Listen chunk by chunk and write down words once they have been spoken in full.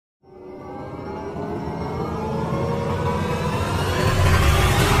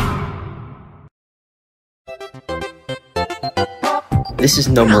This is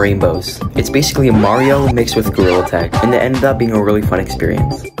No More Rainbows. It's basically a Mario mixed with Gorilla Tag, and it ended up being a really fun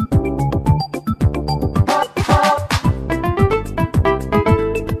experience.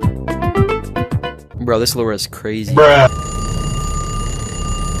 Bro, this lure is crazy. Bruh.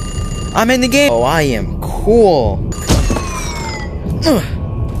 I'm in the game. Oh, I am cool.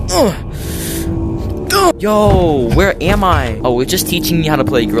 Yo, where am I? Oh, we're just teaching me how to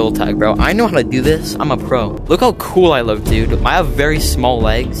play Gorilla Tag, bro. I know how to do this. I'm a pro. Look how cool I look, dude. I have very small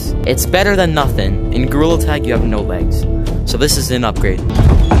legs. It's better than nothing. In Gorilla Tag, you have no legs. So this is an upgrade.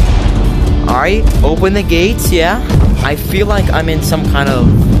 Alright, open the gates, yeah. I feel like I'm in some kind of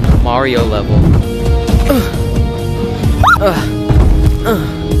Mario level.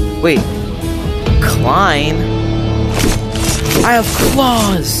 Wait. Climb? I have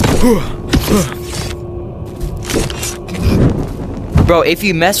claws! Bro, if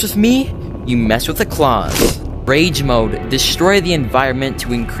you mess with me, you mess with the claws. Rage mode. Destroy the environment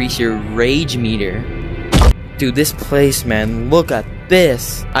to increase your rage meter. Dude, this place, man. Look at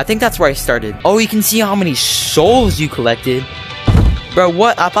this. I think that's where I started. Oh, you can see how many souls you collected. Bro,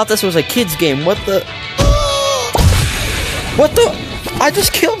 what? I thought this was a kid's game. What the? What the? I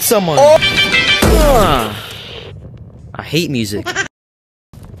just killed someone. I hate music.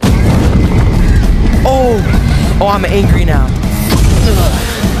 Oh, I'm angry now.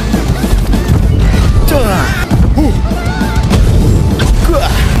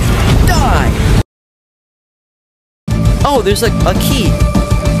 Die. Oh, there's like a key.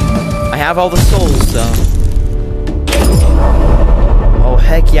 I have all the souls, so. Oh,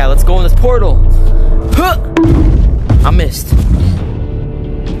 heck yeah, let's go in this portal. I missed.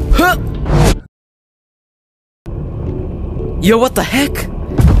 Yo, what the heck?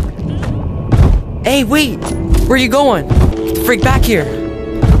 Hey, wait! Where are you going? Get the freak back here!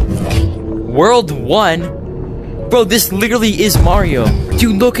 World 1? Bro, this literally is Mario.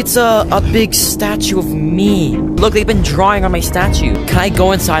 Dude, look, it's a big statue of me. Look, they've been drawing on my statue. Can I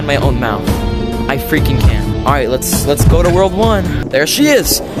go inside my own mouth? I freaking can. Alright, let's go to World 1. There she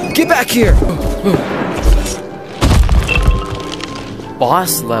is! Get back here!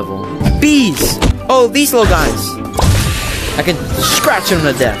 Boss level. Bees! Oh, these little guys. I can scratch them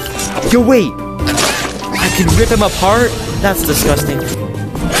to death. Yo, wait. I can rip him apart? That's disgusting.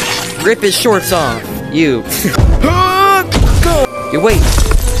 Rip his shorts off. You. Yo, wait.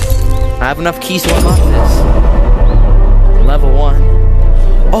 I have enough keys to unlock this. Level 1.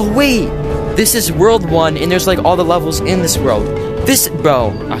 Oh, wait. This is World 1, and there's like all the levels in this world. This,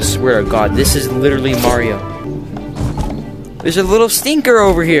 bro, I swear to God, this is literally Mario. There's a little stinker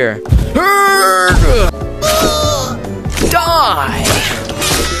over here. Die!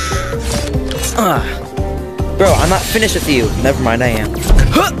 Bro, I'm not finished with you. Never mind, I am.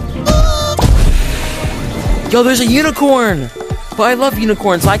 Yo, there's a unicorn! But I love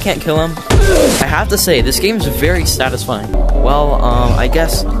unicorns, I can't kill him. I have to say, this game is very satisfying. Well, I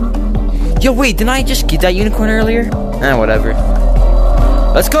guess... Yo, wait, didn't I just get that unicorn earlier? Whatever.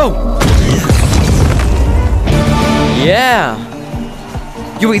 Let's go! Yeah!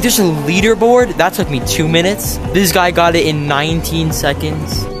 Yo, wait, there's a leaderboard? That took me 2 minutes. This guy got it in 19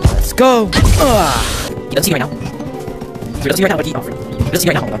 seconds. Let's go! He doesn't see me right now. He doesn't see me right now, buddy. He doesn't see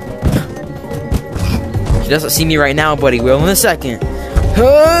me right now. He doesn't see me right now, buddy. Will in a second.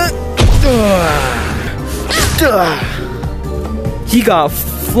 He got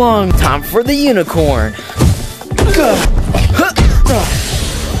flung. Time for the unicorn.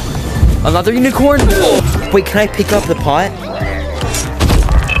 Another unicorn? Wait, can I pick up the pot?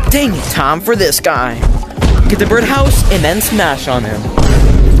 Dang it, time for this guy. Get the birdhouse and then smash on him.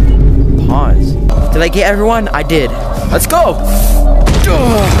 Pause. Did I get everyone? I did. Let's go!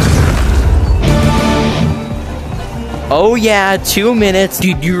 Oh yeah, 2 minutes.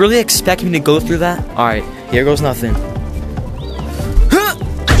 Dude, you really expect me to go through that? Alright, here goes nothing.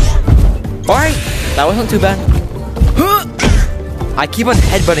 Alright, that wasn't too bad. I keep on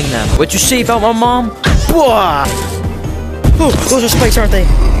headbutting them. What you say about my mom? Oh, those are spikes, aren't they?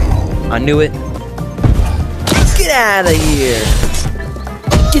 I knew it. Get out of here.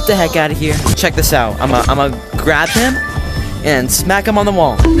 Get the heck out of here. Check this out. I'm gonna grab him and smack him on the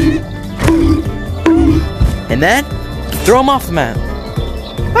wall. And then throw him off the map.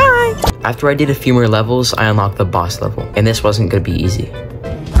 Bye. After I did a few more levels, I unlocked the boss level. And this wasn't gonna be easy.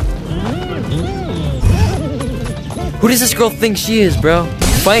 Who does this girl think she is, bro?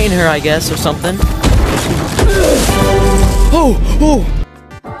 Fighting her, I guess, or something. Oh!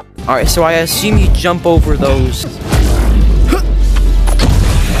 Alright, so I assume you jump over those.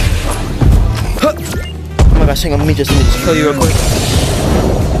 Oh my gosh, hang on, let me just kill you real quick.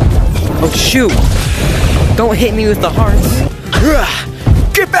 Oh shoot! Don't hit me with the hearts.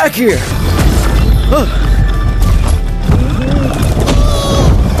 back here!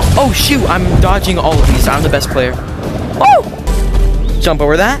 Oh shoot, I'm dodging all of these. I'm the best player. Woo! Jump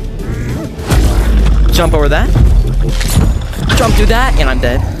over that. Jump over that. Jump through that, and I'm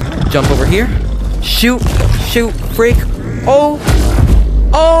dead. Jump over here. Shoot, shoot, freak. Oh,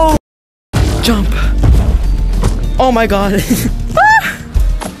 oh, jump. Oh my god.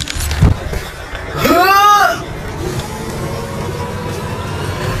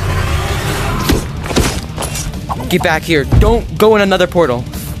 Get back here. Don't go in another portal.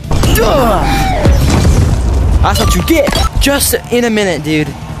 That's what you get. Just in a minute, dude.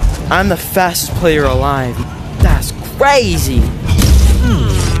 I'm the fastest player alive. That's crazy.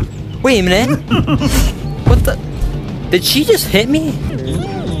 Wait a minute. What the? Did she just hit me?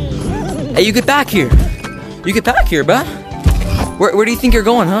 Hey, you get back here. You get back here, bruh. Where do you think you're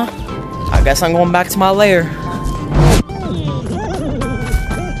going, huh? I guess I'm going back to my lair.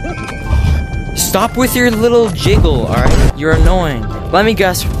 Stop with your little jiggle, alright? You're annoying. Let me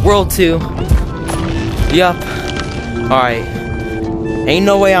guess, World 2. Yup. Alright. Ain't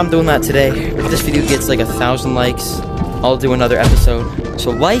no way I'm doing that today. If this video gets like 1,000 likes, I'll do another episode.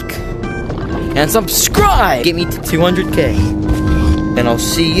 So like and subscribe! Get me to 200K. And I'll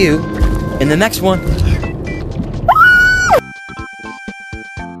see you in the next one.